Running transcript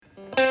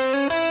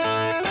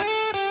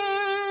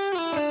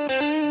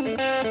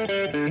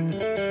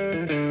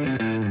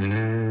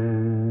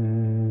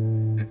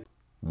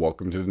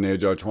welcome to the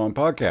Nejo Chuan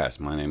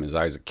podcast. My name is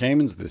Isaac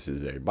Kamens. This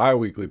is a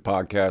bi-weekly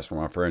podcast where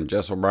my friend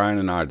Jess O'Brien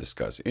and I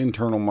discuss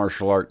internal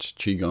martial arts,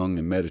 Qigong,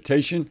 and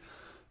meditation.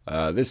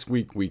 This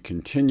week we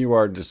continue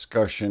our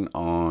discussion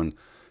on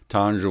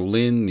Tan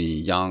Zhou, the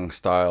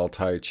Yang-style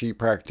Tai Chi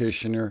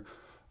practitioner.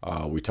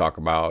 We talk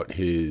about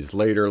his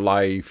later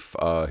life,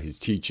 his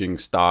teaching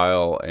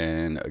style,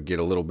 and get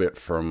a little bit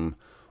from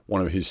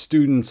one of his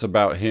students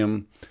about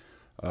him.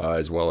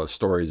 As well as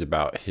stories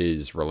about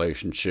his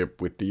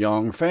relationship with the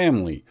Yang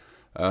family.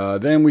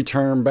 Then we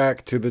turn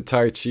back to the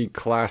Tai Chi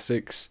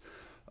classics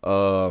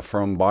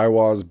from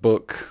Baiwa's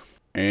book,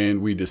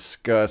 and we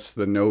discuss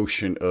the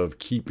notion of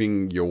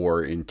keeping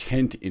your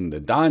intent in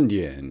the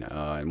Dantien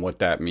and what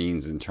that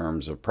means in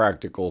terms of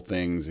practical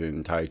things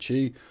in Tai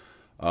Chi.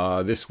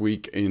 This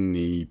week in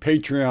the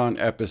Patreon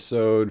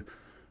episode,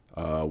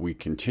 we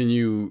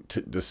continue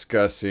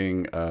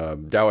discussing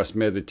Taoist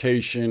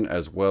meditation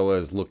as well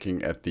as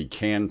looking at the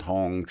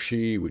Canton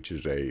Chi, which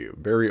is a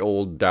very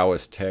old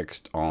Taoist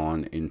text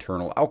on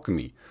internal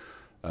alchemy.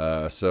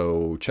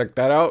 So check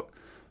that out.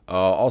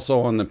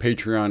 Also on the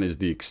Patreon is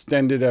the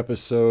extended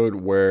episode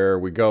where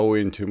we go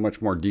into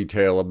much more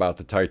detail about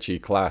the Tai Chi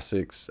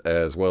classics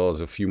as well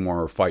as a few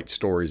more fight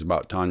stories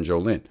about Tan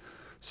Zhou.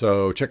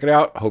 So check it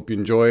out. Hope you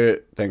enjoy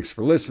it. Thanks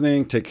for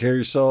listening. Take care of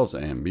yourselves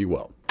and be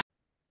well.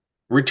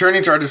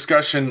 Returning to our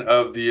discussion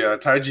of the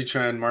Tai Chi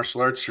Chuan martial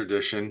arts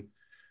tradition,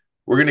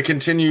 we're going to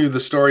continue the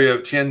story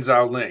of Tian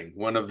Zhaoling,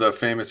 one of the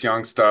famous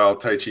Yang-style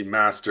Tai Chi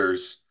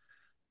masters,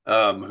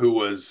 who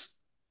was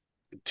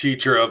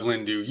teacher of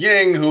Lin Du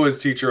Ying, who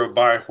was teacher of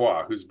Bai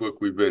Hua, whose book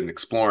we've been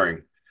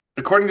exploring.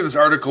 According to this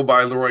article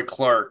by Leroy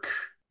Clark,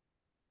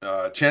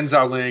 Tian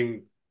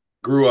Zhaoling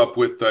grew up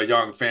with the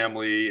Yang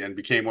family and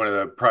became one of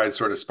the prized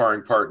sort of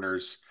sparring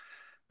partners.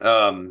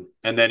 And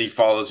then he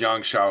follows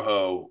Yang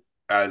Xiaoho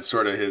as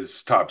sort of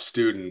his top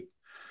student.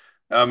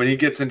 And he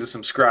gets into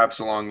some scraps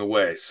along the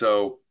way.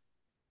 So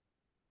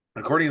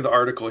according to the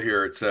article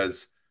here, it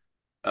says,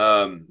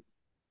 those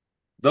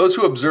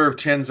who observed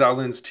Tian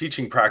Zhaoling's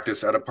teaching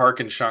practice at a park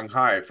in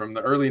Shanghai from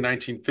the early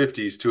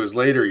 1950s to his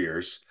later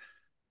years,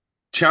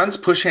 Tian's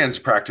push hands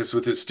practice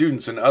with his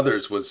students and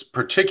others was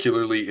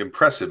particularly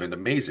impressive and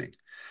amazing.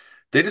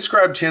 They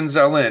described Tian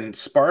Zhaoling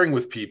sparring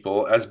with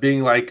people as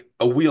being like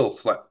a wheel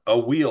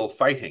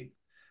fighting.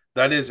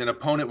 That is, an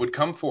opponent would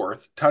come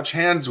forth, touch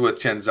hands with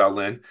Tian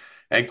Zhaolin,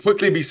 and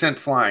quickly be sent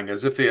flying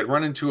as if they had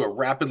run into a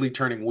rapidly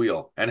turning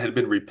wheel and had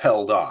been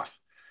repelled off.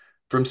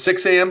 From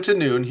 6 a.m. to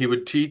noon, he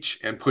would teach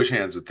and push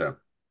hands with them.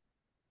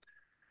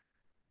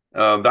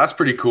 That's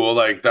pretty cool.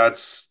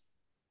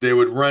 They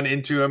would run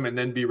into him and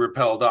then be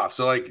repelled off.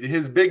 So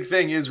his big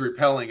thing is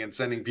repelling and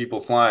sending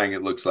people flying,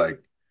 it looks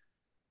like.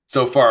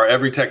 So far,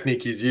 every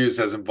technique he's used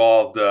has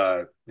involved,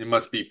 it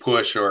must be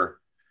push or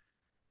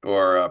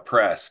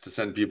press to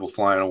send people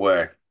flying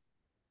away.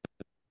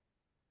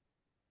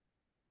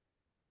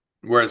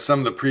 Whereas some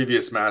of the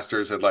previous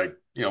masters had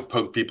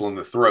poked people in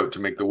the throat to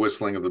make the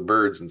whistling of the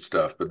birds and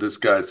stuff. But this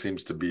guy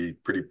seems to be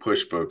pretty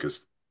push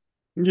focused.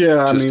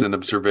 Yeah, I Just mean, an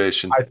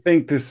observation. I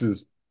think this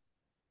is,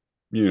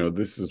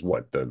 this is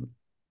what the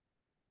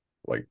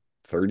like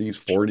 30s,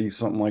 40s,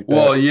 something like that.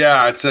 Well,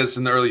 yeah, it says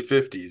in the early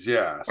 50s.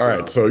 Yeah. All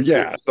right, So so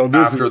yeah, so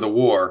this is after the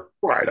war.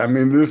 right. I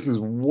mean, this is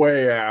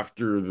way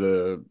after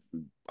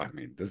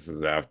this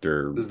is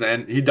after, This is the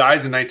end. He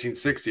dies in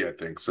 1960, I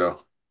think.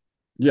 So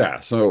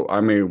yeah. So,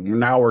 I mean,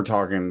 now we're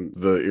talking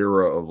the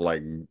era of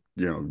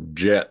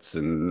jets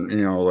and,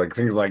 like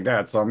things like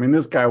that. So, I mean,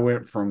 this guy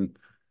went from,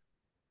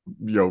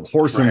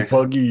 horse and right.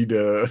 buggy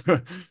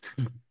to,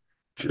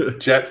 to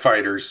Jet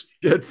fighters.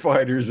 jet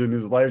fighters in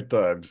his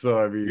lifetime. So,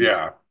 I mean,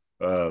 Yeah.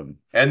 um,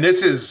 And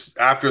this is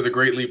after the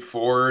Great Leap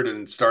Forward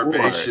and right.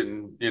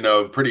 starvation,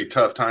 pretty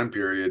tough time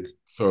period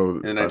So,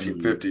 in the I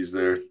mean, 1950s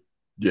there.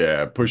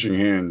 yeah, pushing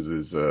hands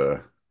is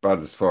about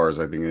as far as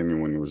I think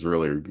anyone was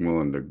really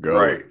willing to go at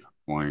Right. that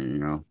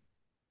point.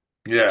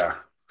 Yeah.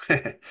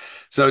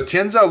 So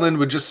Tian Lin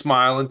would just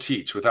smile and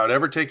teach without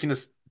ever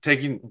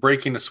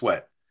breaking a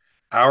sweat.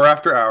 Hour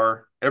after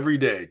hour, every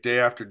day, day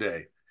after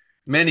day.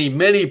 Many,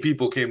 many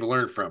people came to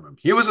learn from him.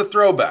 He was a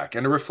throwback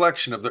and a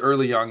reflection of the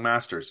early young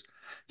masters.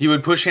 He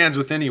would push hands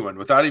with anyone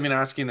without even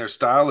asking their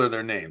style or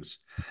their names.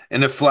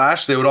 In a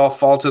flash, they would all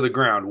fall to the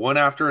ground, one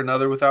after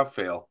another without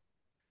fail.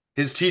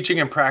 His teaching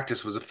and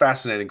practice was a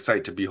fascinating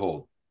sight to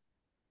behold.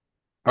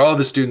 All of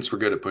his students were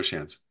good at push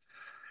hands.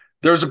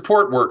 There was a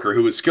port worker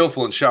who was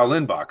skillful in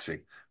Shaolin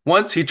boxing.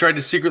 Once he tried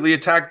to secretly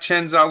attack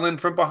Chen Zhaolin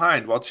from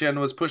behind while Chen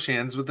was push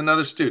hands with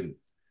another student.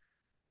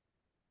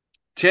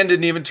 Tian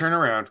didn't even turn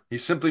around. He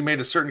simply made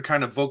a certain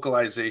kind of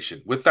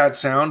vocalization. With that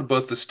sound,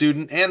 both the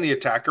student and the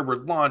attacker were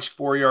launched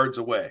 4 yards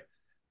away.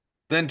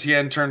 Then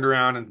Tian turned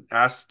around and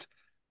asked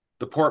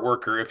the port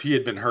worker if he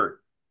had been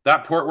hurt.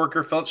 That port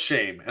worker felt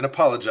shame and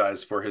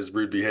apologized for his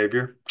rude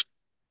behavior.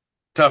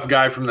 Tough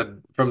guy from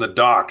the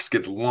docks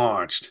gets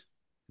launched.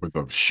 With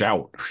a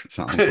shout, it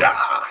sounds like.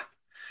 Yeah.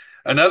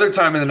 Another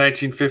time in the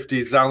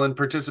 1950s, Zhaolin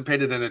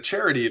participated in a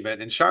charity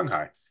event in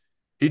Shanghai.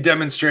 He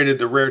demonstrated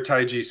the rare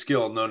Taiji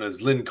skill known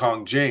as Lin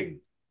Kong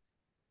Jing.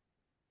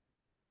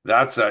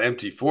 That's an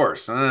empty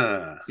force.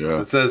 So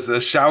Yeah. it says the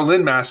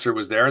Shaolin master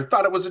was there and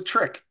thought it was a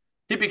trick.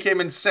 He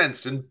became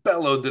incensed and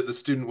bellowed that the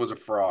student was a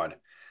fraud.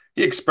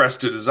 He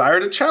expressed a desire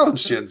to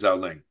challenge Tian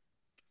Xiaoling.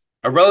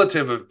 A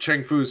relative of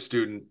Cheng Fu's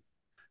student,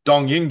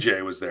 Dong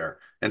Yingjie, was there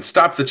and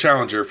stopped the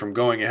challenger from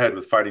going ahead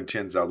with fighting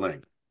Tian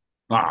Xiaoling.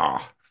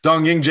 Ah,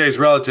 Dong Yingjie's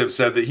relative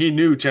said that he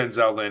knew Chen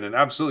Xiaolin and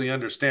absolutely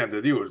understand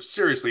that he would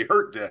seriously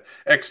hurt the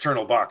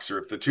external boxer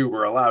if the two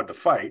were allowed to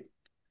fight.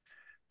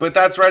 But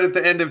that's right at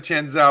the end of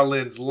Chen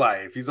Xiaolin's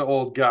life. He's an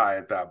old guy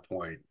at that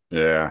point.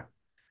 yeah.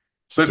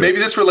 But Still, maybe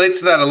this relates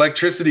to that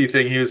electricity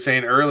thing he was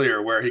saying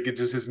earlier, where he could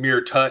just his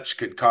mere touch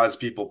could cause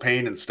people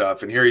pain and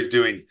stuff. And here he's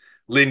doing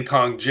Lin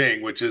Kong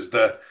Jing, which is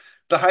the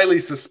highly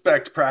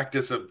suspect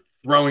practice of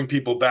throwing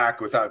people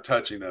back without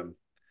touching them.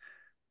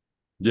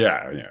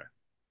 yeah, yeah.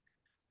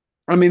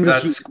 I mean,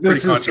 That's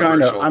pretty this is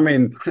kind of, I controversial.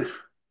 mean,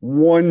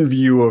 one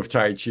view of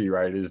Tai Chi,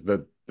 right, is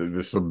that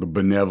this the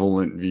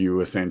benevolent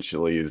view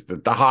essentially is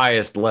that the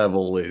highest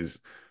level is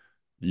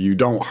you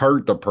don't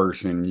hurt the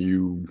person,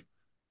 you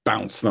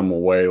bounce them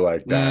away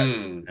like that,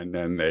 Mm. and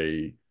then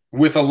they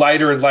With a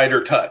lighter and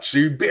lighter touch. So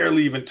you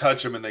barely even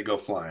touch them and they go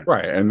flying.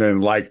 right, and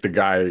then like the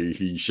guy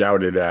he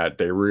shouted at,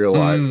 they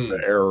realize the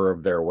Mm. error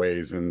of their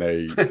ways and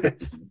they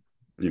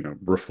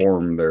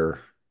reform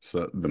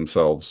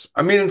themselves.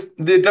 I mean,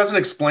 it doesn't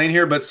explain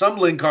here, but some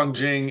Lin Kong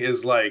Jing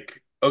is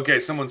like, okay,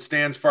 someone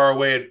stands far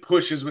away and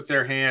pushes with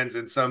their hands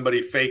and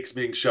somebody fakes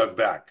being shoved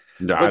back.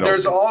 No, I But don't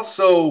there's think.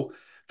 also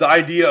the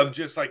idea of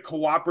just like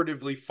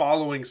cooperatively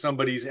following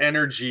somebody's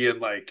energy and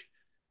like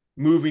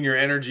moving your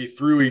energy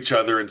through each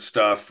other and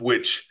stuff,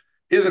 which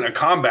isn't a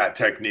combat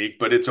technique,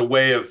 but it's a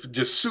way of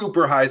just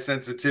super high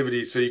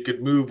sensitivity so you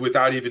could move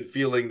without even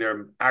feeling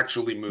they're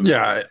actually moving.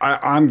 Yeah,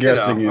 I'm You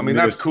guessing know, I in mean,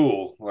 that's this.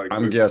 cool. Like,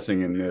 I'm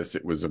guessing in this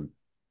it was a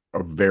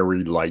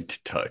very light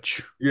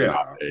touch,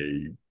 not yeah,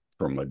 a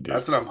from a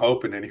that's what distance. I'm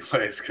hoping,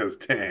 anyways, because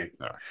dang.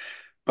 Yeah.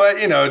 But,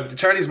 the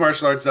Chinese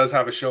martial arts does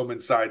have a showman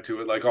side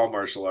to it, like all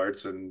martial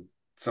arts. And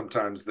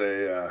sometimes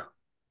they'll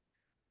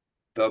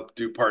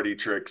do party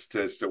tricks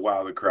to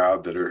wow the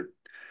crowd that are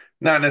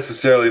not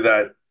necessarily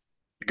that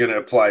going to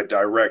apply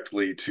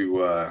directly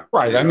to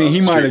Right. I mean,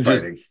 he might street have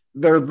just fighting.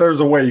 there's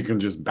a way you can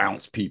just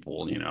bounce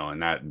people,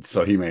 and that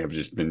so he may have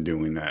just been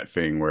doing that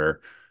thing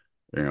where,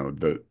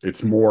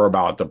 it's more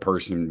about the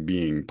person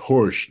being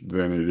pushed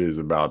than it is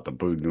about the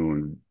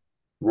doing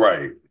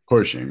Right.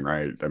 pushing,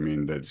 right? I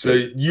mean So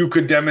you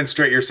could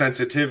demonstrate your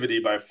sensitivity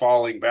by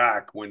falling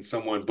back when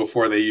someone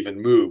before they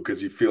even move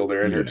because you feel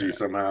their energy yeah.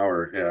 somehow,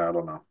 or yeah, I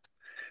don't know.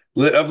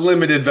 Of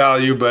limited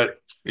value,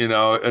 but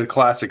a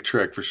classic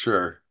trick for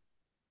sure.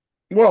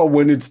 Well,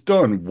 when it's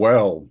done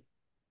well,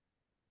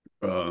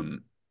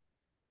 um,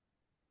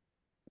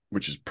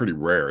 which is pretty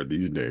rare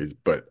these days,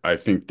 but I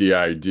think the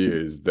idea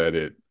is that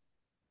it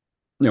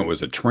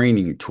was a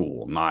training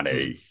tool, not Mm.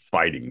 a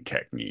fighting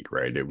technique,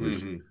 right?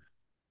 Hmm.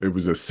 It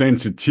was a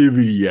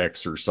sensitivity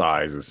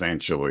exercise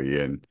essentially,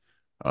 and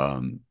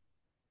um,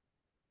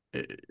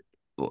 it,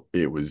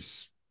 it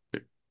was,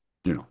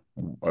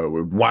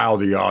 would wow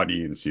the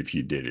audience if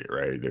you did it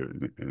right,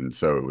 and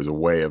so it was a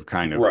way of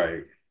kind of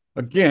Right.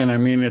 again. I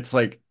mean, it's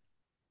like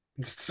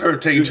It's sort of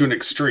taking to this. an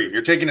extreme.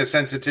 You're taking a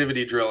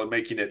sensitivity drill and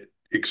making it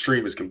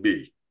extreme as can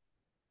be.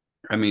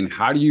 I mean,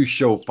 how do you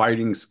show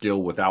fighting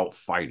skill without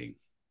fighting?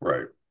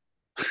 Right.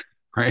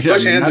 Right? I Push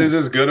mean, hands is that's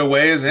as good a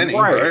way as any,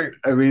 right. right?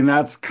 I mean,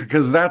 that's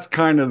because that's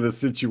kind of the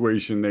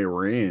situation they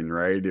were in,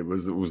 right? It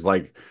was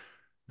like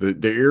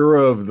the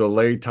era of the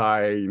Lei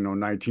Tai,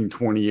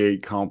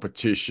 1928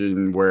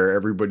 competition where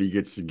everybody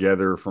gets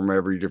together from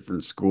every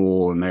different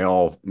school and they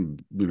all,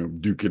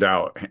 duke it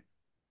out.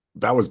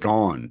 That was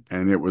gone.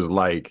 And it was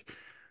like,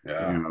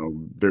 Yeah.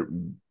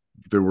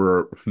 there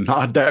were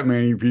not that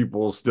many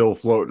people still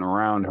floating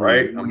around who were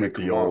Right. I doing mean, it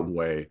the come old on.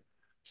 way.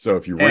 So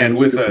if you ran And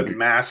with into a a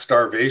mass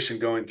starvation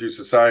going through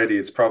society,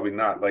 it's probably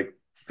not like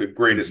the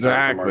greatest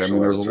time for exactly. I martial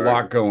mean, there's a arts, right?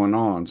 lot going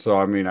on. So,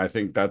 I mean, I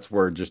think that's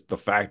where just the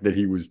fact that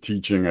he was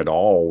teaching at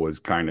all was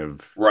kind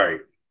of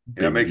Right.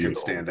 Yeah, it big makes him deal.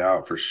 stand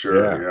out for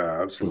sure. Yeah.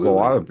 Yeah, Because a absolutely.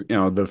 lot of,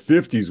 the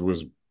 50s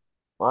was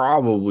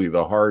probably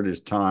the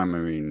hardest time. I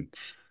mean,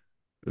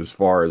 as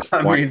far as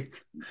I fight, mean,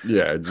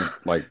 yeah, just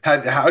like,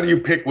 how do you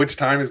pick which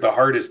time is the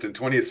hardest in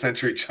 20th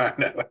century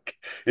China? Like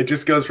it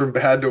just goes from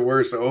bad to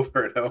worse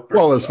over and over.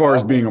 well, It's as far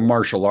as being awful. a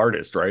martial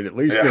artist, right?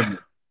 Yeah.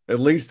 At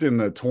least in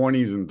the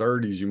 20s and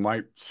 30s, you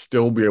might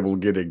still be able to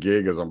get a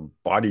gig as a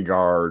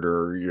bodyguard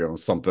or,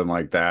 something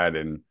like that.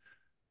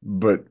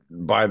 But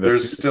by the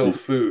There's still 50s,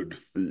 food.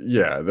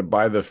 yeah,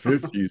 by the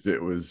 50s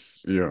it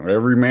was,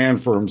 every man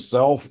for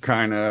himself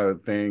kind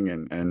of thing,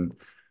 and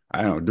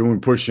I don't know,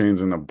 doing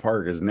push-ins in the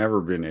park has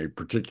never been a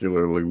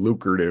particularly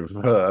lucrative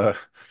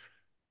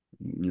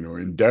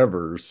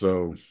endeavor.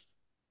 So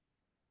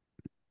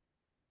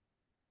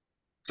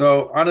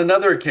So on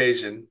another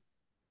occasion,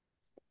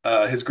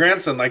 his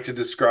grandson liked to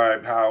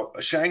describe how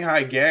a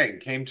Shanghai gang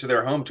came to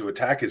their home to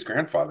attack his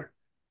grandfather.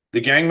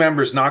 The gang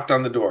members knocked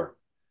on the door.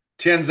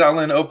 Tian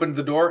Xiaolin opened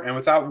the door, and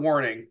without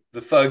warning,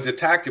 the thugs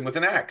attacked him with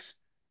an axe.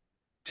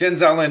 Tian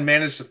Xiaolin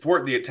managed to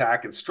thwart the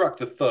attack and struck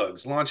the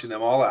thugs, launching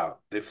them all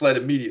out. They fled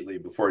immediately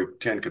before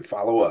Tian could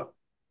follow up.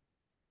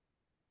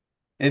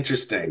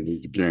 Interesting.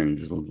 Again, he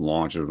just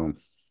launches them.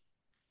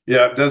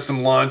 Yeah, it does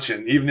some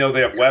launching, even though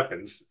they have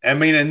weapons. I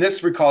mean, and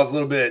this recalls a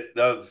little bit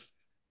of,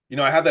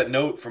 I had that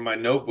note from my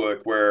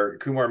notebook where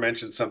Kumar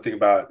mentioned something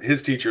about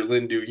his teacher,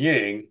 Lin Du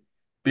Ying,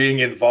 being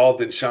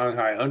involved in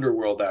Shanghai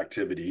underworld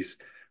activities.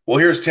 Well,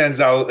 here's Tian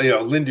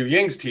Zhao, Lin Du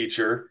Ying's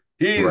teacher.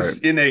 Right. He's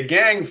in a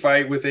gang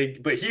fight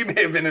but he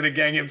may have been in a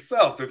gang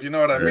himself, if you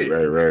know what I Right, mean.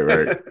 right,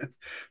 right, right.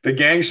 The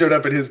gang showed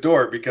up at his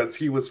door because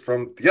he was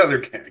from the other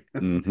gang.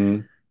 Mm-hmm.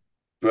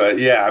 But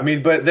yeah, I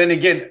mean, but then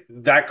again,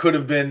 that could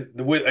have been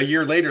a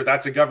year later.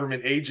 That's a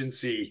government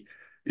agency,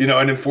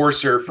 an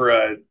enforcer for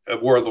a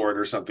warlord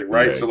or something, Yeah,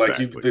 right? So like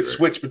exactly. the Right.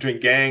 switch between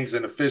gangs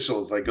and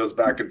officials like goes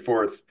back and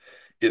forth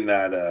in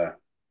that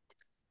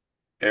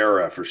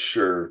era for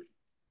sure.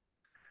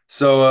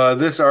 So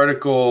this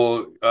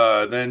article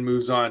then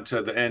moves on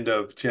to the end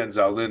of Tian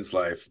Xiaolin's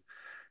life.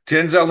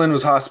 Tian Xiaolin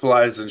was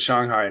hospitalized in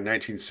Shanghai in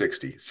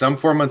 1960. Some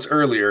 4 months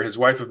earlier, his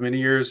wife of many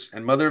years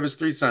and mother of his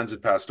three sons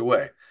had passed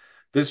away.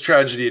 This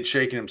tragedy had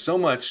shaken him so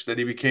much that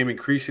he became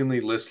increasingly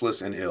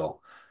listless and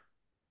ill.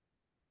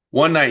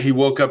 One night, he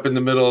woke up in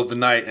the middle of the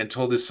night and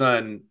told his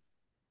son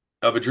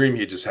of a dream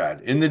he just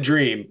had. In the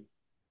dream,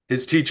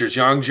 his teachers,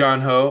 Yang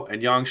Jianho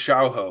and Yang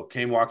Shaoho,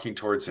 came walking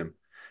towards him.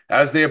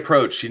 As they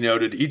approached, he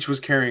noted each was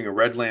carrying a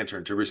red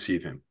lantern to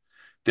receive him.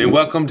 They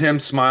welcomed him,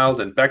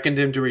 smiled, and beckoned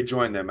him to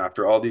rejoin them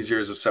after all these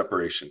years of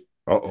separation.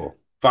 Uh-oh.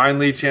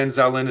 Finally, Tian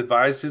Xiaolin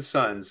advised his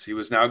sons he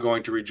was now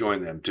going to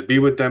rejoin them, to be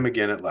with them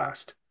again at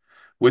last.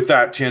 With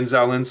that, Tian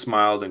Xiaolin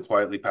smiled and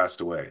quietly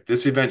passed away.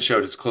 This event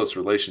showed his close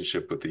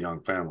relationship with the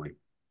Yang family.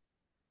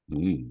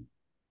 Mm.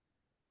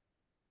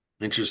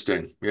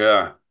 Interesting.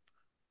 Yeah.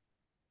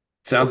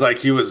 Sounds like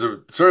he was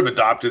a sort of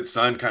adopted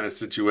son kind of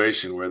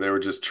situation where they were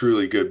just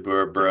truly good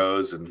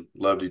bros and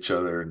loved each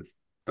other. And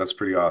that's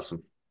pretty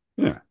awesome.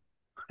 Yeah.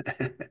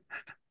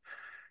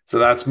 So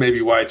that's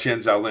maybe why Tian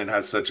Xiaolin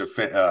has such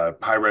a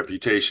high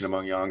reputation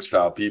among Yang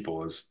style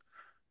people is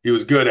he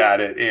was good at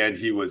it and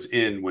he was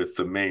in with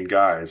the main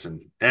guys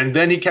and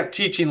then he kept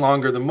teaching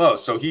longer than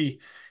most. So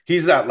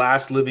he's that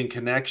last living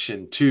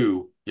connection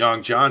to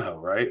Yang Jianho,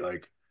 right?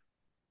 Like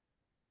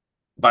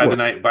Well,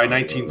 by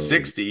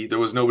 1960, there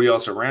was nobody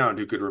else around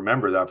who could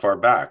remember that far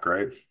back,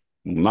 right?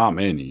 not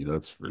many,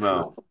 that's for sure.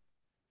 No.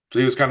 So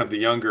he was kind of the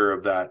younger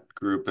of that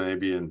group,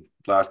 maybe, and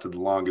lasted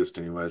the longest,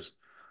 anyways.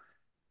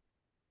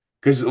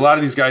 Because a lot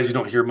of these guys you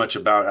don't hear much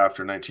about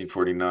after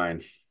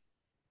 1949.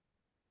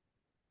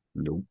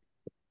 Nope.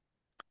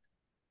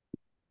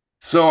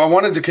 So I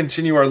wanted to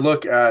continue our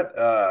look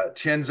at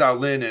Tian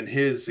Xiaolin and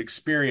his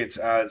experience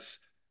as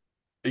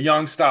a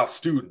Yang style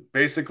student.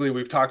 Basically,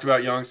 we've talked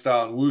about Yang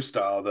style and Wu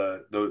style,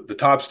 the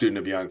top student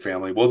of Yang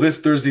family. Well,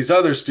 there's these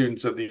other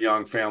students of the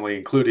Yang family,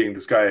 including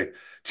this guy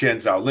Tian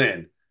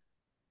Xiaolin.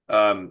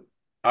 Um,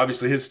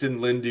 Obviously, his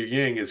student Lin Du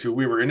Ying is who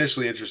we were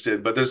initially interested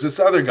in, but there's this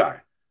other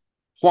guy,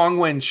 Huang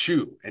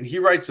Wenshu, and he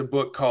writes a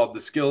book called The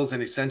Skills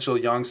and Essential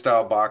Yang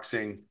Style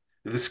Boxing,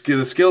 the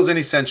Skills and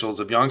Essentials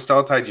of Yang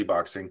Style Taiji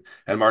Boxing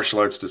and Martial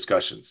Arts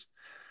Discussions.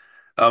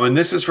 And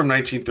this is from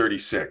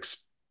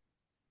 1936.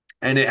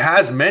 And it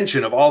has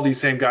mention of all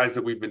these same guys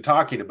that we've been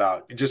talking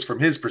about, just from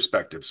his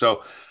perspective.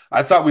 So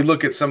I thought we'd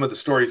look at some of the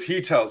stories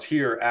he tells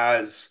here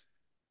as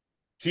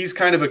he's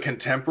kind of a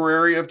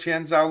contemporary of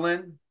Tian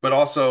Xiaolin, but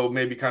also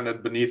maybe kind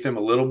of beneath him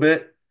a little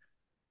bit.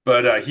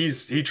 But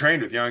he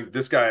trained with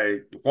this guy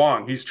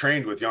Huang. He's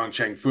trained with Yang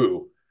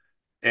Chengfu,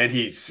 and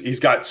he's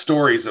got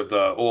stories of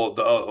the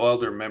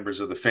elder members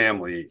of the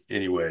family,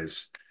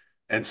 anyways.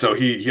 And so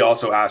he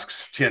also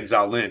asks Tian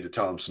Xiaolin to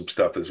tell him some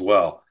stuff as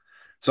well.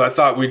 So I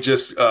thought we'd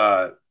just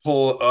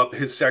pull up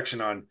his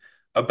section on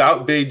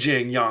about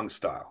Beijing Yang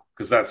style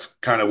because that's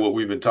kind of what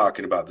we've been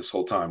talking about this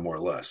whole time, more or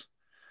less.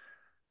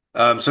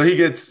 So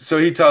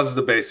he tells us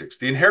the basics.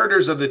 The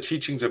inheritors of the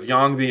teachings of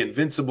Yang the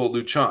Invincible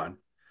Luchan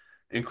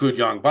include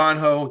Yang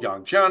Banho,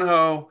 Yang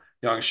Jianho,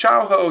 Yang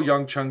Shaoho,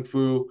 Yang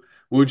Chengfu,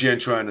 Wu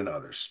Jianchuan, and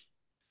others.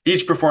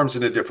 Each performs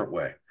in a different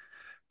way.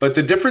 But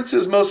the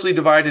differences mostly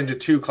divide into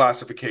two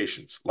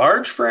classifications,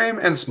 large frame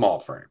and small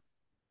frame.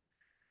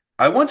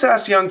 I once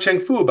asked Yang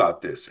Chengfu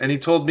about this, and he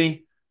told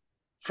me,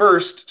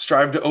 first,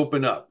 strive to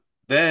open up,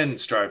 then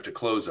strive to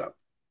close up.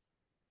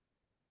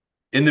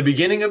 In the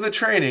beginning of the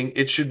training,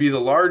 it should be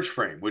the large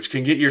frame, which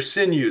can get your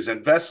sinews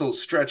and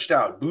vessels stretched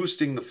out,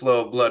 boosting the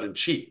flow of blood and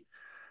qi.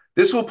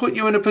 This will put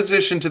you in a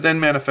position to then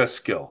manifest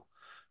skill.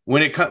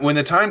 When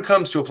the time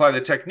comes to apply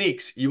the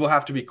techniques, you will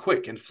have to be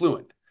quick and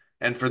fluent.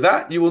 And for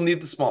that, you will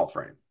need the small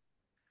frame.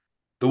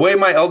 The way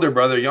my elder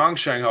brother Yang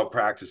Shanghao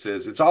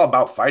practices, it's all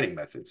about fighting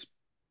methods.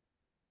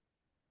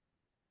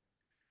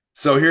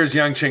 So here's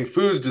Yang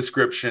Chengfu's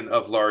description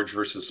of large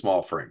versus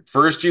small frame.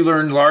 First, you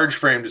learn large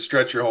frame to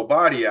stretch your whole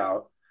body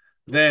out.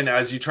 Then,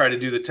 as you try to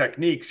do the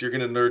techniques, you're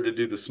going to learn to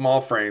do the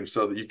small frame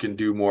so that you can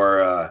do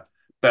more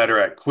better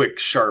at quick,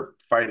 sharp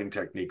fighting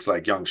techniques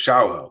like Yang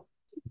Shaoho.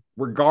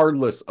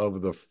 Regardless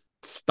of the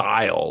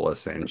style,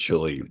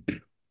 essentially,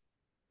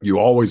 you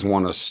always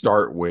want to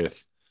start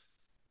with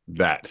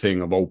that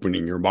thing of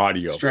opening your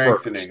body up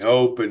Strengthening, first.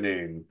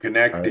 opening, Right?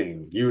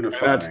 connecting, And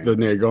that's the unifying.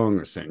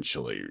 Neigong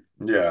essentially.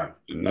 Yeah.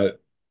 And that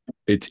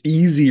it's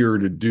easier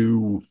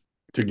to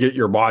get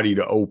your body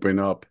to open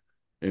up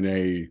in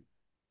a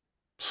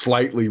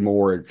slightly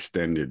more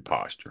extended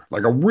posture.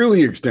 Like a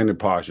really extended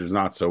posture is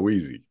not so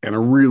easy, and a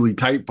really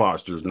tight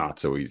posture is not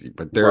so easy.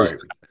 But there's Right.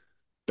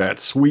 that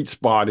sweet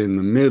spot in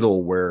the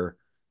middle where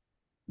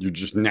you're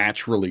just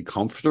naturally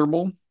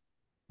comfortable,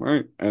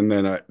 right? And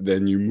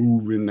then you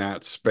move in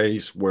that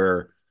space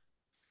where,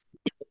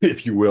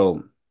 if you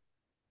will,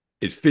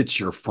 it fits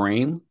your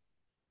frame,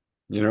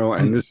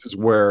 and this is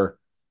where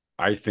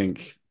I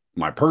think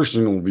my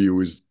personal view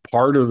is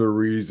part of the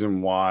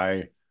reason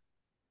why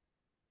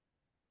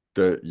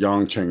the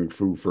Yang Cheng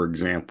Fu, for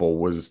example,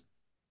 was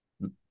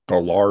the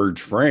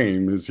large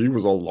frame is he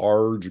was a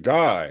large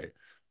guy,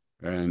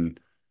 and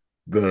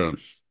the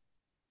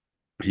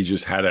he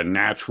just had a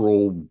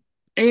natural,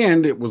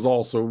 and it was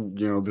also,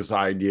 this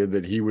idea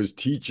that he was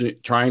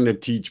trying to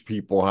teach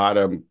people how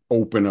to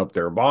open up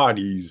their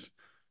bodies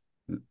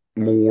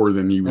more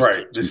than he was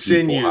Right. The teaching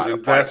people sinews how to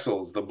and fight.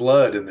 vessels, the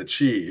blood and the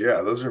chi.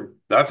 Yeah,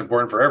 that's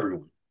important for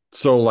everyone.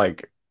 So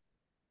like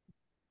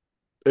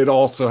it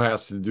also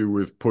has to do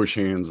with push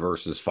hands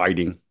versus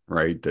fighting,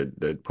 right?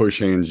 That push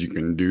hands, you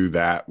can do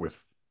that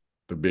with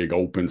the big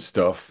open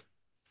stuff.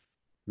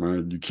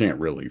 You can't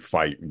really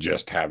fight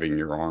just having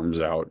your arms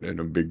out in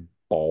a big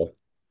ball.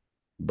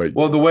 But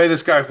Well, the way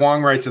this guy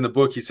Huang writes in the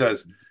book, he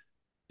says,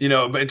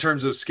 in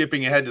terms of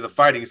skipping ahead to the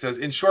fighting, he says,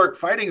 in short,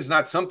 fighting is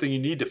not something you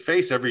need to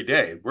face every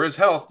day, whereas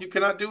health you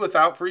cannot do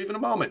without for even a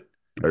moment.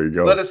 there you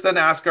Let go. us then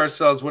ask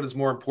ourselves what is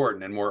more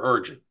important and more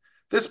urgent.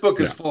 This book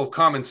is Yeah. full of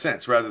common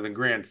sense rather than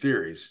grand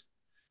theories.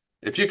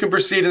 If you can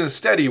proceed in a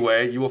steady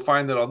way, you will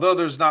find that although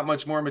there's not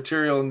much more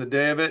material in the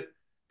day of it,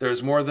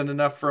 there's more than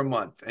enough for a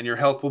month, and your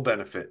health will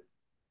benefit.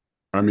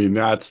 I mean,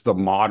 that's the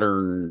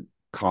modern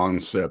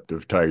concept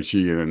of Tai Chi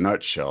in a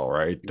nutshell,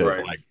 right? That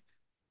Right. like,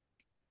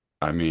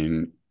 I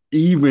mean,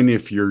 even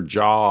if your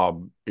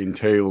job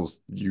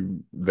entails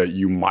you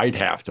might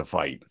have to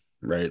fight,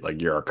 right?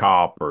 Like you're a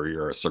cop or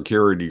you're a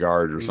security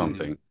guard or Mm-hmm.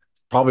 something,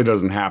 probably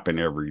doesn't happen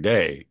every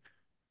day.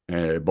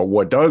 But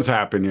what does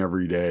happen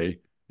every day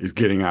is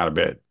getting out of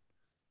bed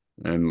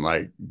and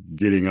like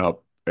getting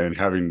up and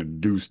having to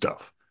do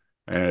stuff.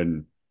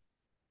 And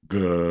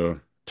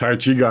the Tai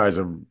Chi guys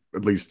have,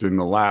 at least in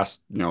the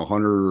last,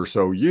 100 or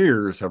so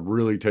years, have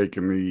really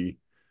taken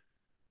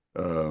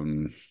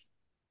um,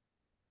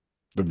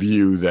 the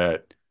view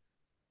that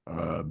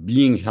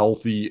being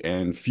healthy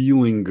and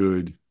feeling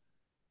good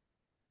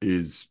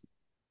is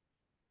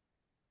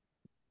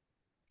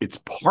it's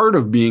part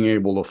of being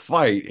able to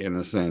fight in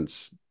a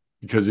sense,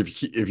 because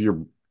if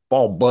you're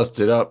all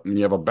busted up and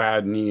you have a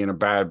bad knee and a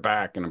bad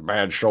back and a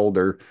bad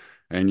shoulder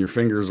and your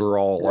fingers are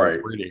all Right. You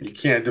arthritic,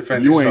 can't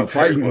defend you ain't yourself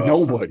very fighting well.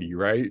 nobody,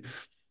 right?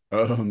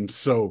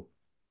 So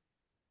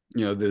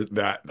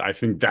that I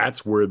think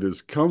that's where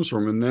this comes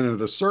from. And then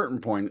at a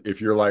certain point, if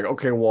you're like,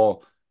 okay,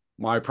 well,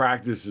 my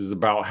practice is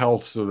about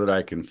health so that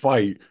I can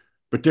fight,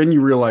 but then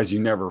you realize you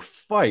never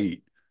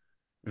fight.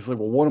 It's like,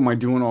 well, what am I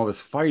doing all this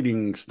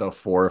fighting stuff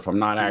for if I'm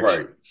not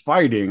actually Right.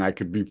 fighting? I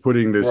could be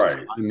putting this Right.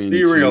 time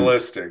Be into.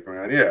 realistic,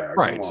 man. Yeah, come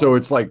Right. So on.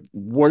 it's like,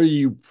 what are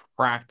you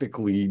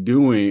practically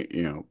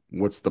doing?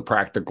 What's the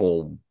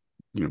practical,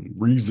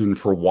 reason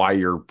for why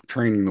you're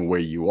training the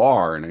way you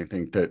are? And I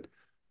think that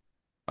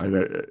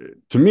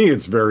to me,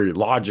 it's very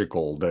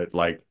logical that,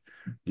 like,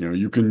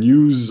 you can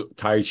use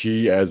Tai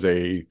Chi as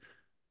a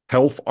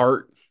health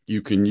art,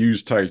 you can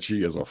use Tai Chi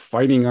as a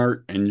fighting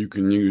art, and you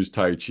can use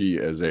Tai Chi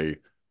as a,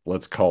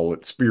 let's call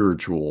it,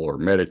 spiritual or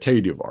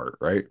meditative art,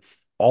 right?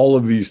 All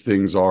of these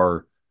things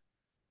are,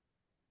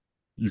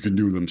 you can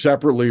do them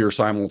separately or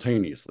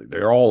simultaneously.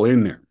 They're all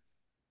in there.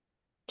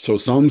 So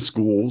some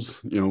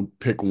schools,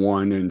 pick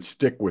one and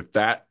stick with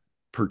that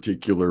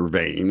particular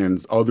vein,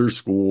 and other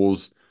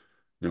schools,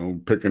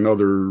 pick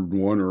another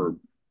one or a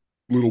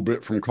little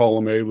bit from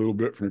column A, a little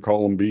bit from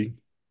column B.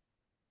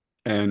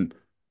 And,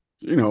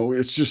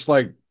 it's just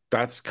like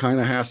that's kind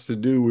of has to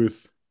do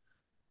with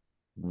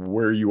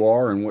where you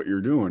are and what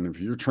you're doing. If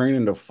you're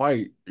training to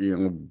fight,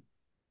 you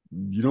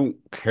don't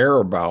care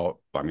about,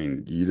 I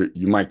mean,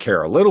 you might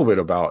care a little bit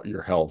about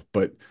your health,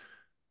 but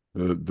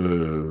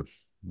the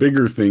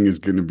bigger thing is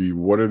going to be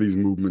what are these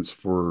movements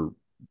for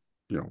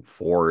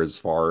as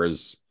far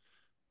as,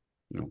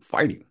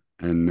 fighting.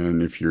 And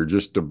then if you're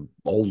just a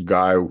old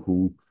guy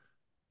who,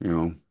 you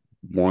know,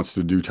 wants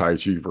to do Tai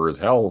Chi for his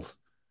health,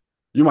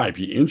 you might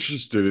be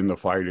interested in the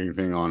fighting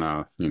thing on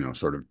a,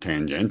 sort of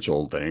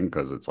tangential thing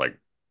because it's like,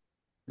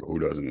 who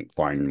doesn't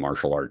find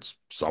martial arts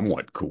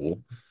somewhat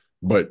cool?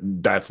 But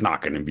that's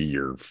not going to be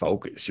your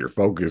focus. Your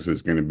focus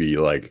is going to be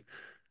like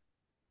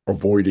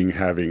avoiding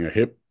having a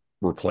hip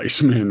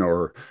replacement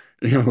or,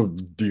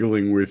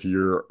 dealing with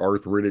your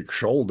arthritic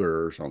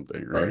shoulder or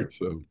something, right? Right.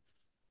 So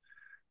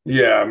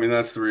Yeah, I mean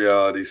that's the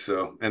reality.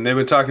 So, and they've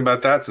been talking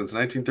about that since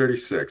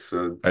 1936.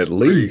 So it's at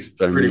pretty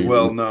least, I pretty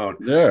well mean, known.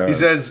 He yeah,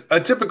 says a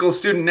typical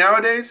student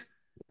nowadays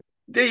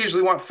They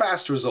usually want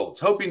fast results,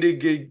 hoping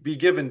to be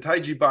given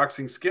Taiji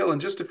boxing skill in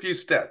just a few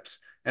steps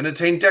and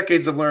attain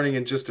decades of learning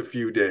in just a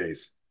few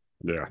days.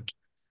 Yeah.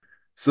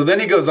 So then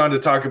he goes on to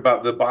talk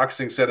about the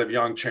boxing set of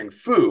Yang Cheng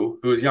Fu,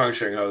 who is Yang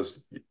Cheng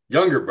Ho's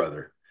younger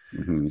brother.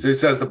 Hmm. So he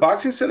says the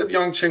boxing set of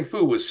Yang Cheng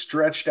Fu was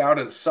stretched out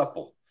and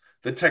supple,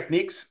 the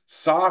techniques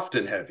soft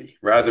and heavy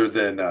rather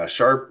than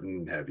sharp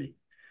and heavy.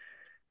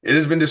 It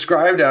has been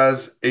described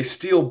as a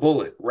steel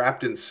bullet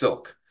wrapped in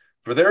silk,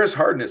 for there is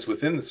hardness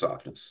within the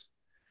softness.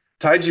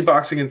 Taiji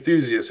boxing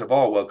enthusiasts have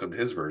all welcomed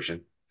his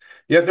version.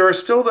 Yet there are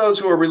still those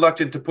who are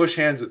reluctant to push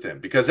hands with him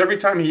because every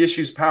time he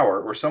issues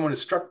power or someone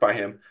is struck by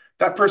him,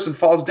 that person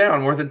falls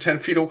down more than 10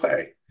 feet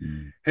away.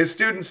 His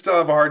students still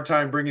have a hard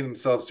time bringing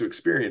themselves to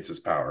experience his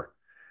power.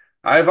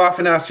 I have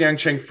often asked Yang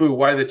Cheng Fu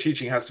why the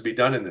teaching has to be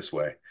done in this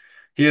way.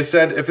 He has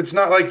said, if it's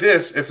not like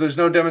this, if there's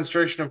no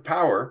demonstration of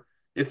power,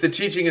 if the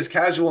teaching is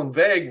casual and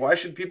vague, why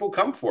should people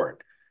come for it?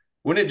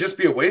 Wouldn't it just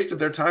be a waste of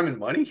their time and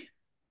money?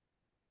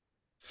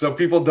 So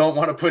people don't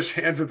want to push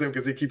hands with him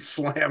because he keeps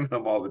slamming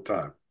them all the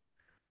time.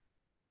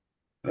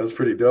 That's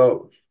pretty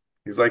dope.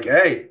 He's like,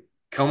 hey,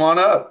 come on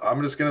up.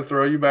 I'm just going to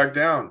throw you back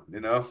down, you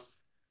know?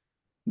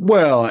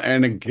 Well,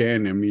 and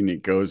again, I mean,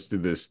 it goes to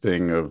this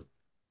thing of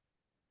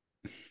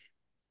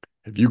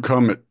if you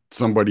come at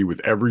somebody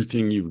with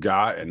everything you've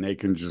got and they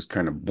can just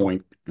kind of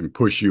boink and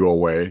push you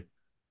away,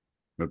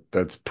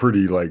 that's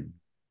pretty like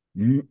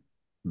mm,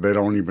 they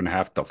don't even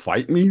have to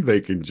fight me.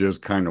 They can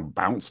just kind of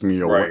bounce me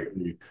away.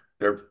 Right.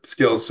 Their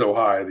skill's so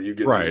high that you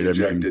get just Right. I mean,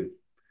 ejected.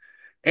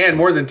 And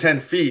more than 10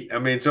 feet. I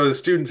mean, so the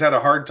students had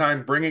a hard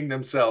time bringing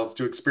themselves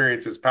to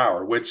experience his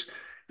power, which,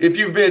 if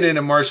you've been in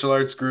a martial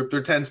arts group,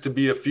 there tends to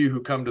be a few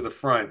who come to the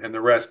front and the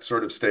rest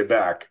sort of stay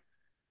back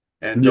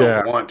and yeah,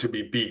 don't want to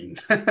be beaten.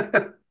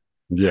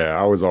 yeah.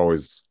 I was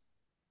always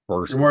You're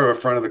first. more of a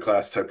front of the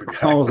class type of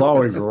I guy. was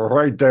always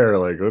right there.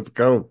 Like, let's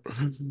go.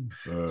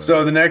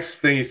 So the next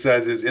thing he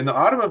says is in the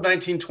autumn of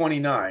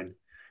 1929,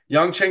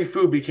 Yang Cheng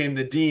Fu became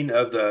the dean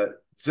of the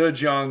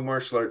Zhejiang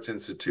Martial Arts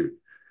Institute.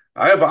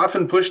 I have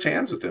often pushed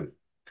hands with him.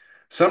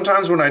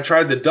 Sometimes when I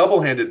tried the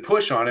double-handed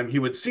push on him, he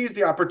would seize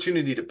the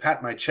opportunity to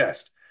pat my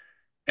chest.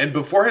 And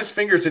before his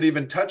fingers had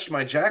even touched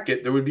my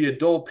jacket, there would be a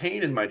dull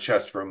pain in my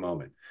chest for a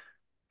moment.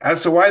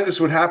 As to why this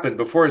would happen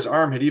before his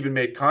arm had even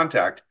made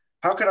contact,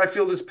 how could I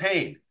feel this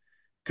pain?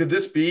 Could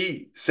this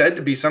be said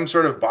to be some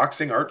sort of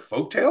boxing art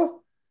folktale?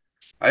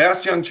 I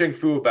asked Yang Cheng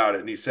Fu about it,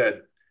 and he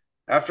said,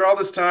 after all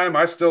this time,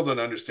 I still don't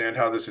understand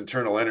how this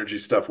internal energy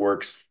stuff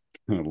works.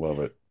 I love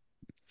it.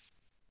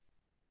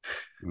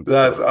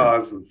 That's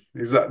awesome.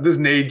 He's like, this is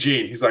Nate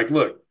Gene. He's like,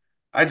 look,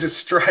 I just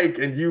strike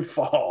and you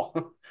fall.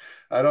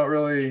 I don't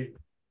really,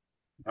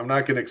 I'm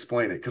not going to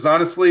explain it. Because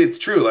honestly, it's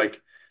true.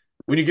 Like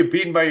when you get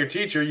beaten by your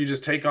teacher, you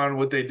just take on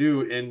what they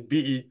do and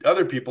beat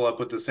other people up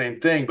with the same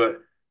thing.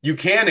 But you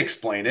can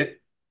explain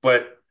it,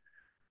 but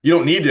you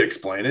don't need to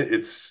explain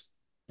it.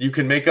 You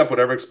can make up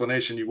whatever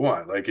explanation you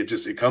want. Like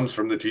it comes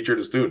from the teacher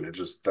to student.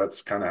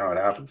 That's kind of how it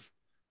happens.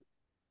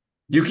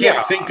 You can't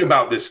Yeah. think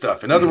about this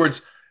stuff. In other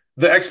words,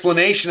 the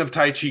explanation of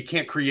Tai Chi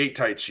can't create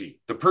Tai Chi.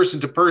 The person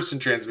to person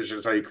transmission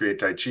is how you create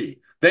Tai Chi.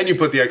 Then you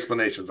put the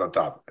explanations on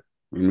top of it.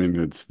 I mean,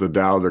 it's the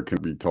Tao that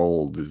can be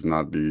told is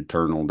not the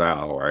eternal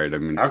Tao, right? I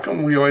mean, How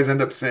come we always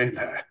end up saying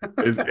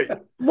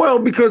that? well,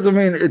 because I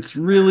mean, it's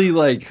really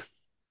like,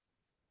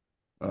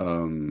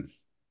 um,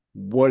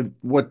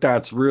 what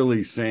that's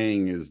really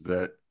saying is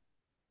that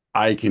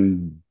I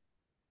can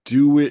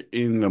do it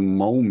in the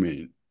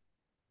moment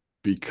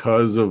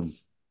because of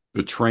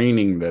the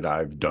training that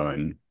I've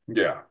done.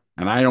 Yeah.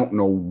 And I don't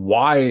know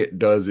why it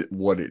does it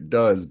what it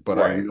does, but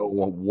I Right. know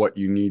what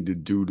you need to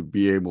do to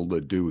be able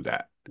to do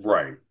that.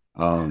 Right.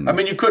 I Um,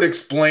 mean, you could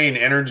explain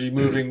energy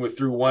moving with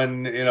through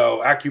one,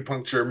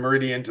 acupuncture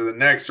meridian to the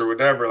next or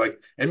whatever.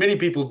 Like, and many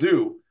people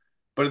do,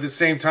 but at the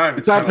same time, but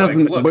it's kind that of like,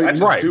 doesn't, look, I but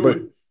just right, do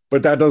it.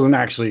 but that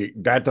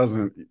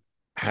doesn't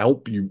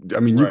help you. I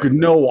mean, you could Right.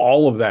 know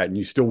all of that and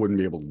you still wouldn't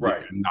be able to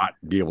Right. not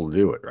be able to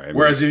do it, right? I mean,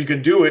 Whereas you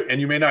can do it and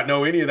you may not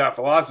know any of that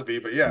philosophy,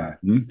 but yeah,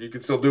 mhm. you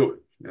can still do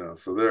it.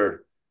 So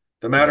they're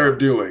the matter of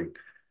doing.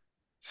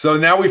 So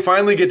now we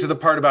finally get to the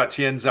part about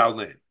Tian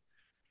Zhaolin.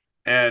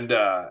 And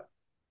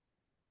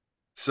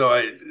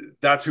so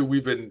that's who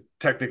we've been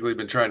technically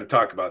been trying to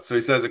talk about. So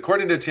he says,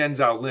 according to Tian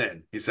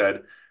Zhaolin, he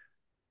said,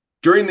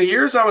 during the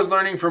years I was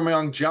learning from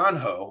young John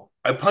Ho,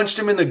 I punched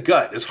him in the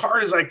gut as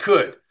hard as I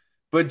could.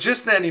 But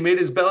just then he made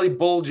his belly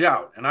bulge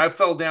out and I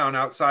fell down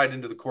outside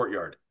into the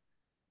courtyard.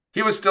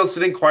 He was still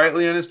sitting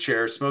quietly on his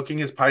chair, smoking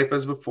his pipe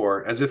as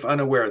before, as if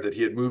unaware that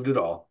he had moved at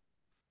all.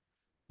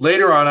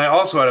 Later on, I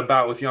also had a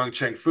bout with Yang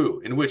Cheng Fu,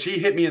 in which he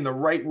hit me in the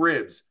right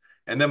ribs,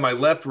 and then my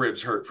left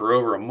ribs hurt for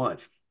over a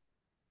month.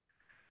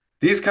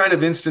 These kind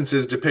of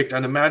instances depict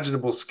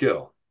unimaginable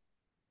skill,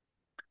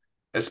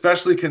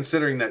 especially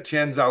considering that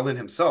Tian Zhaolin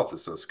himself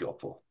is so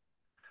skillful.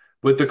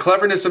 With the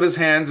cleverness of his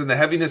hands and the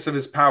heaviness of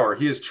his power,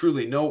 he is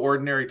truly no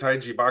ordinary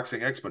Taiji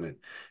boxing exponent,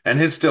 and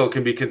his skill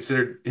can be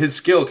considered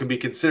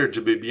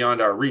to be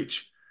beyond our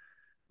reach.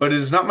 But it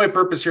is not my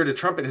purpose here to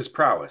trumpet his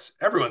prowess.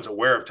 Everyone's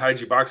aware of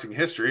Taiji boxing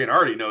history and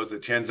already knows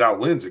that Tian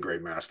Lin's a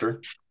great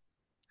master.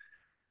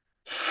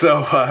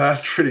 So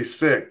that's pretty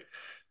sick.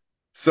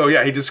 So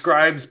yeah, he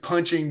describes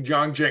punching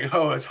Zhang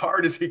Zhengho as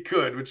hard as he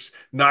could, which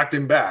knocked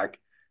him back.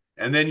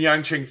 And then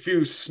Yang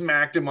Chengfu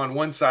smacked him on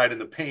one side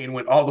and the pain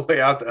went all the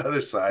way out the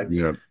other side.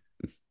 Yeah.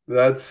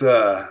 That's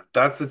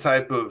the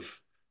type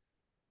of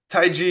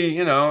Taiji,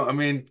 I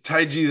mean,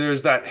 Taiji,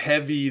 there's that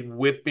heavy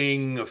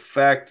whipping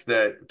effect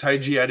that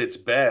Taiji at its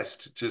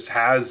best just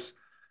has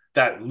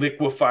that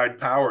liquefied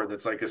power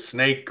that's like a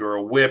snake or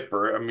a whip,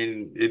 or I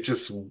mean,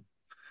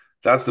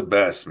 that's the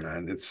best,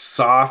 man. It's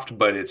soft,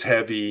 but it's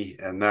heavy,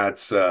 and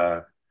that's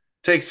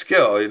takes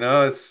skill,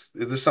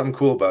 there's something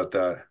cool about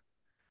that.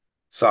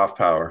 Soft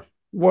power.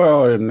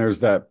 Well, and there's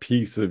that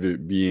piece of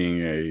it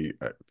being a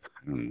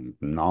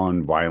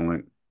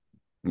non-violent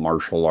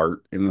martial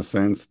art in the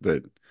sense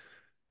that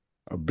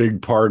a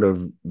big part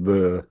of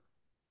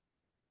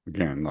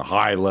again, the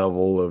high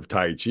level of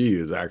Tai Chi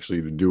is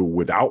actually to do it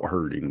without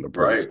hurting the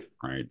person, Right.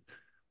 right?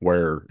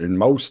 Where in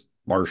most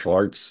martial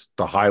arts,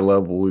 the high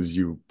level is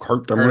you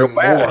hurt them Hurt real him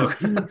bad, more.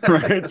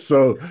 right?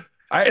 So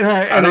I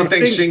and I don't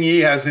think think Xing Yi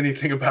has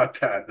anything about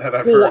that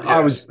I've well, heard yet. I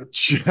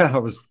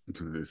was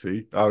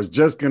see, I was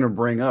just going to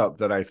bring up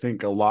that I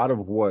think a lot of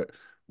what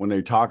when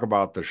they talk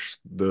about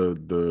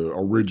the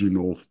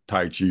original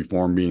Tai Chi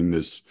form being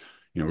this,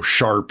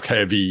 sharp,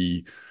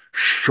 heavy,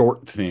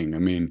 short thing. I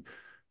mean,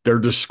 they're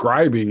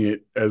describing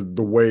it as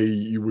the way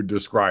you would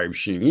describe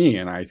Xing Yi,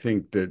 and I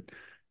think that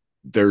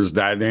there's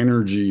that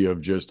energy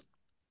of just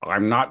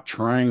I'm not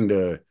trying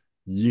to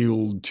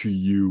yield to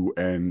you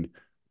and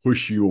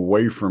push you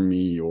away from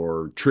me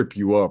or trip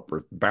you up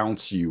or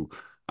bounce you.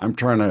 I'm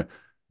trying to,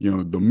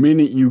 the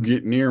minute you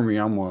get near me,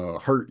 I'm gonna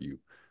hurt you.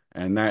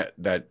 And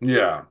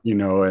Yeah,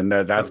 and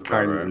that's that's about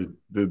kind of right.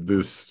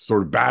 this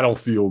sort of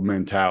battlefield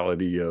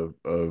mentality of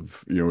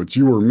it's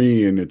you or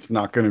me and it's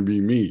not going to be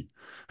me.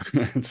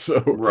 And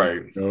so,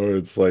 Right.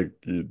 it's like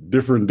a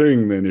different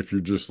thing than if you're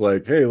just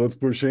like, hey, let's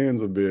push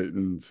hands a bit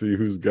and see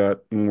who's got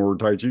more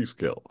Tai Chi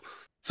skill.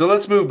 So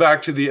let's move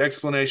back to the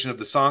explanation of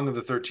the Song of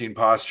the 13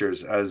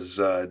 Postures as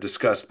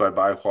discussed by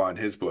Bai Hua in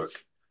his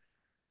book.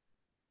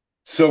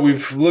 So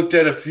we've looked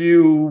at a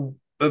few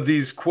of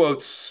these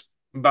quotes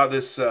about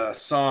this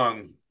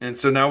song. And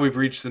so now we've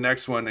reached the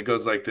next one. It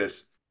goes like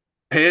this: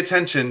 Pay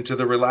attention to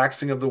the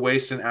relaxing of the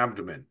waist and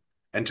abdomen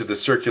and to the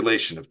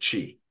circulation of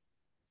qi.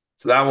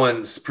 So that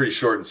one's pretty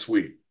short and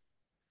sweet.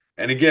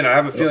 And again, I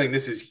have a Yep. feeling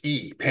this is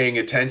E, paying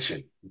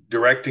attention,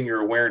 directing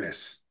your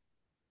awareness.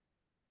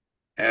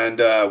 And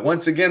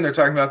once again, they're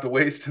talking about the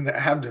waist and the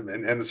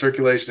abdomen and the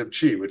circulation of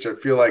qi, which I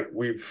feel like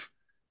we've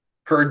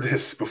heard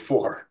this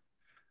before.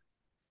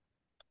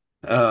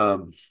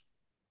 Um,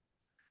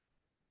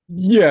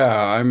 Yeah,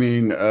 I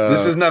mean,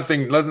 this is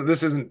nothing.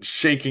 This isn't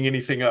shaking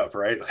anything up,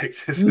 right? Like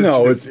this is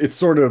no, just,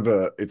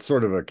 it's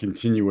sort of a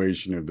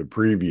continuation of the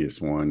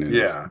previous one, and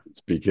it's yeah. it's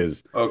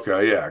because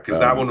Okay, yeah, because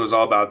that one um, was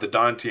all about the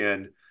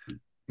Dantien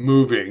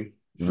moving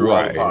through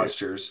all the right,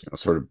 postures.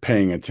 sort of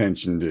paying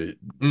attention to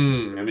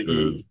And the the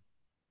E.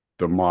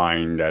 the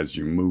mind as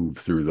you move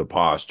through the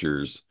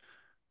postures.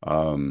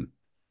 Um,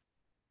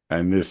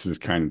 and this is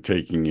kind of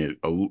taking it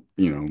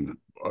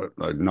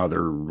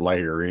another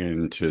layer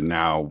in to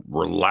now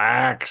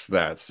relax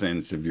that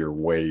sense of your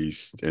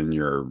waist and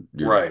your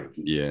Right.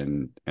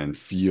 and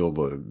feel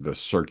the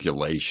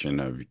circulation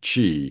of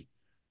chi.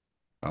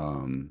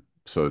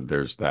 So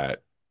there's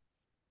that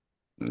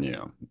you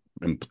know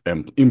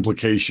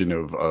implication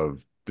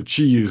of the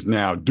chi is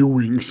now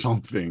doing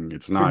something.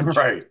 It's not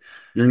Right.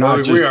 you're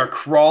not Like we just are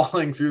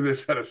crawling through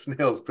this at a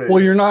snail's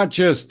well, pace. you're not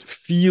just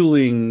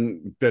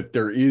feeling that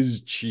there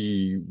is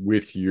chi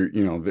with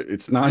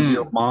it's not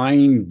your Mm.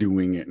 mind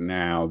doing it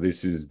now.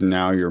 This is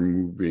now you're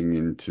moving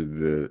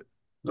into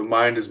The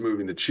mind is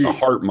moving the the chi.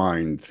 heart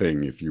mind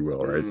thing, if you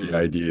will, right? The Mm.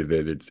 idea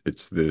that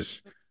it's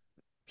this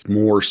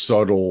more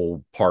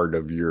subtle part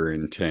of your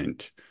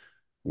intent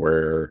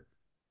where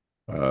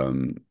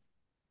um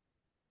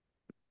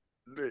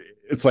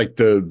it's like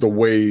the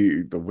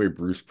way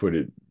Bruce put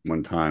it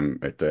one time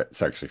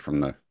it's actually from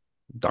the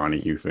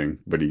Donahue thing,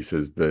 but he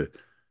says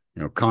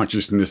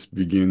consciousness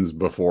begins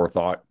before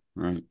thought,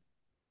 right?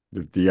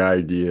 That the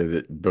idea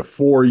that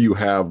before you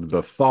have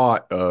the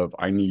thought of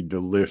I need to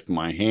lift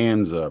my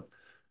hands up,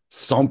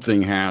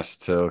 something has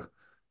to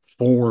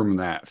form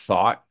that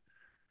thought,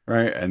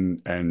 right?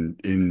 And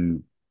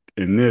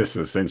in this,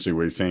 essentially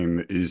what he's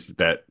saying is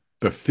that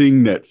the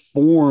thing that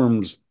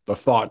forms the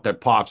thought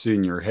that pops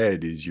in your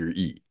head is your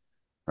E,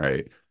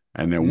 right?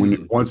 And then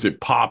Mm. once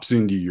it pops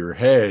into your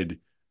head,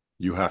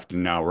 you have to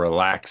now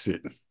relax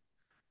it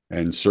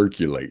and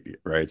circulate it,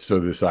 right? So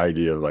this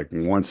idea of like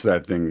once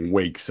that thing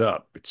wakes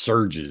up, it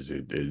surges.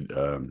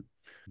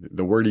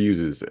 The word he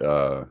uses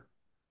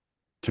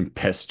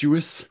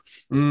tempestuous,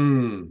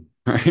 Mm.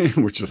 right?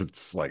 Which is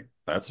it's like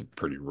that's a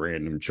pretty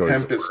random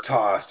choice of Tempest word.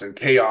 tossed and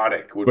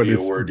chaotic would But be a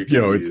it's word you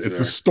could use it's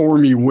a there.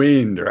 stormy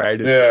wind, right?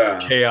 It's that Yeah.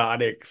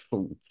 chaotic,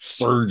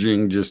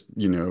 surging, just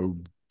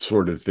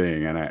sort of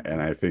thing. And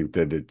I think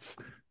that it's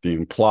the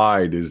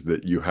implied is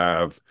that you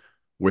have,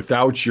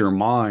 without your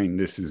mind,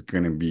 this is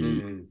going to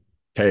be Mm,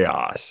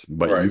 chaos,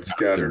 but you right, have to,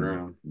 scattered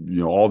around.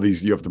 all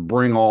these, you have to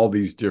bring all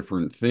these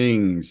different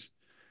things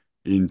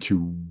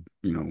into,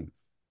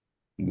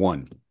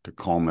 one to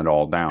calm it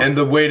all down. And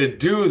the way to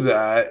do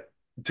that,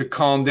 to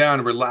calm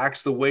down,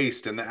 relax the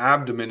waist and the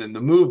abdomen and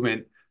the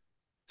movement.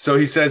 So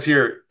he says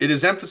here, it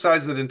is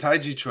emphasized that in Tai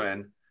Chi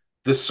Chuan,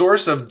 the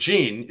source of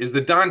Jin is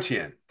the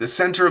Dantien, the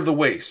center of the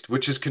waist,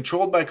 which is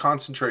controlled by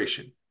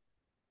concentration,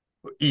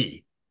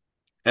 E.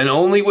 And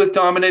only with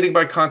dominating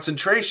by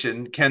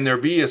concentration can there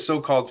be a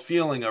so-called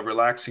feeling of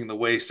relaxing the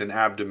waist and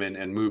abdomen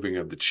and moving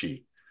of the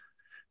chi.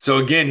 So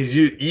again,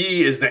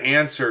 E is the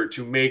answer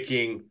to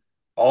making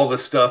all the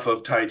stuff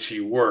of Tai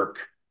Chi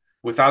work.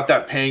 Without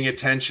that paying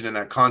attention and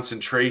that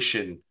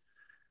concentration,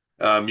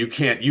 you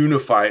can't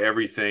unify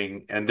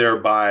everything, and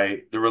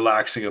thereby the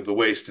relaxing of the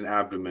waist and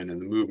abdomen and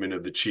the movement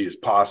of the chi is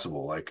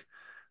possible. Like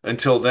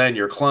until then,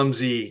 you're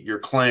clumsy, you're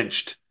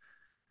clenched,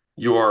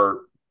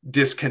 you're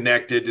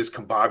disconnected,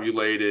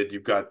 discombobulated.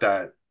 You've got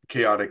that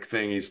chaotic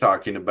thing he's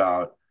talking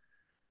about.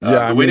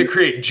 Yeah, I The way to mean,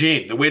 create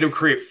gene, the way to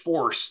create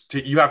force,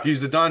 you have to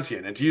use the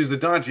Dantien. And to use the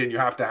Dantien, you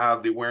have to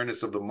have the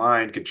awareness of the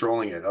mind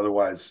controlling it.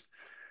 Otherwise,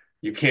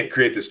 you can't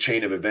create this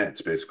chain of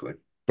events, basically.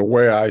 the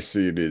way I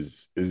see it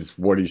is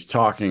what he's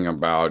talking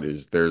about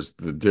is there's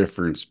the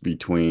difference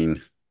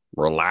between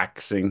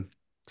relaxing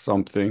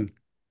something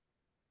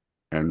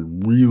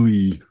and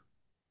really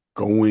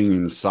going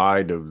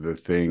inside of the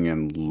thing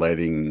and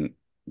letting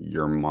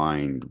your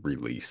mind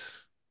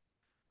release,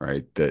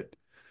 right? That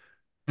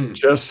Hmm.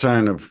 just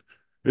kind of,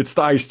 it's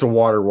the ice to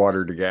water,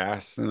 water to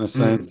gas in a Hmm.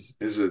 sense.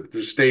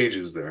 There's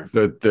stages there.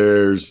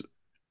 That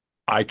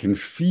I can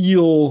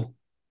feel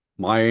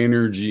my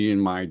energy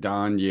and my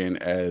Danian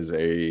as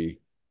a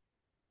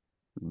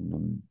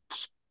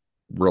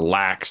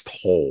relaxed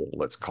whole,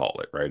 let's call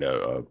it, right?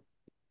 A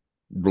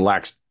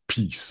relaxed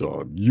piece,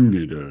 a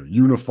unit, a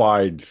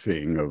unified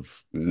thing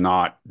of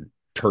not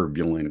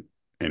turbulent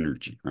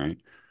energy, right?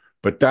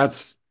 But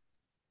that's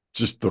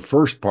just the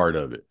first part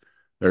of it.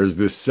 There's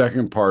this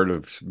second part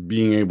of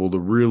being able to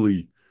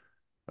really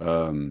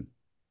um,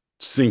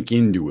 sink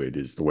into it,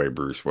 is the way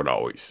Bruce would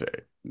always say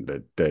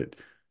that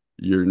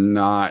you're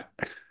not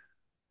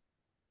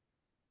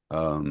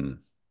um,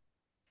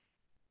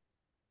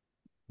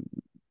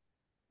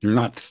 you're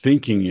not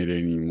thinking it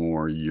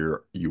anymore.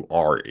 You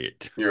are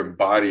it. You're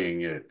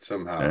embodying it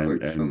somehow, And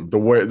like and some.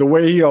 the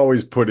way he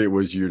always put it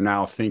was you're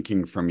now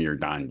thinking from your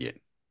Danian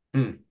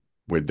Hmm.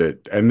 with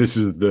it. And this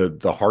is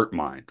the heart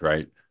mind,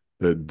 right?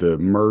 The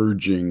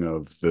merging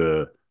of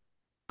the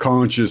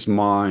conscious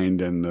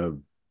mind and the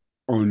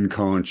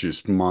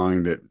unconscious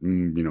mind that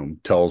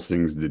tells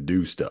things to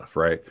do stuff,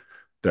 right?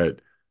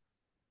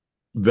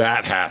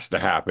 That has to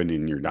happen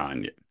in your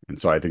Danya. And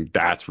so I think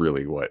that's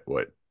really what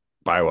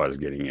Baiwa is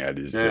getting at,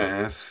 is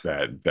Yeah,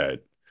 that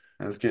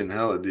that's getting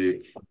hella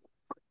deep.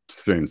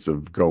 sense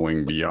of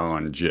going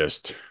beyond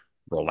just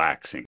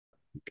relaxing.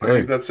 I think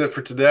Okay, that's it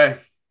for today.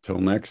 till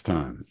next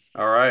time.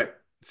 All right.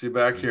 See you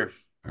back here.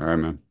 All right,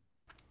 man.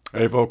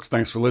 Hey, folks,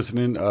 thanks for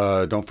listening.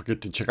 Don't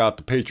forget to check out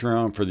the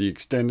Patreon for the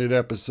extended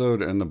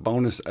episode and the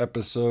bonus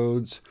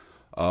episodes.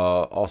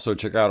 Also,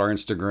 check out our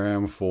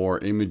Instagram for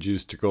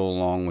images to go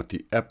along with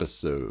the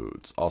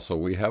episodes. Also,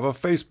 we have a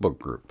Facebook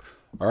group.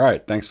 All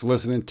right, thanks for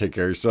listening. Take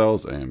care of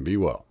yourselves and be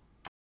well.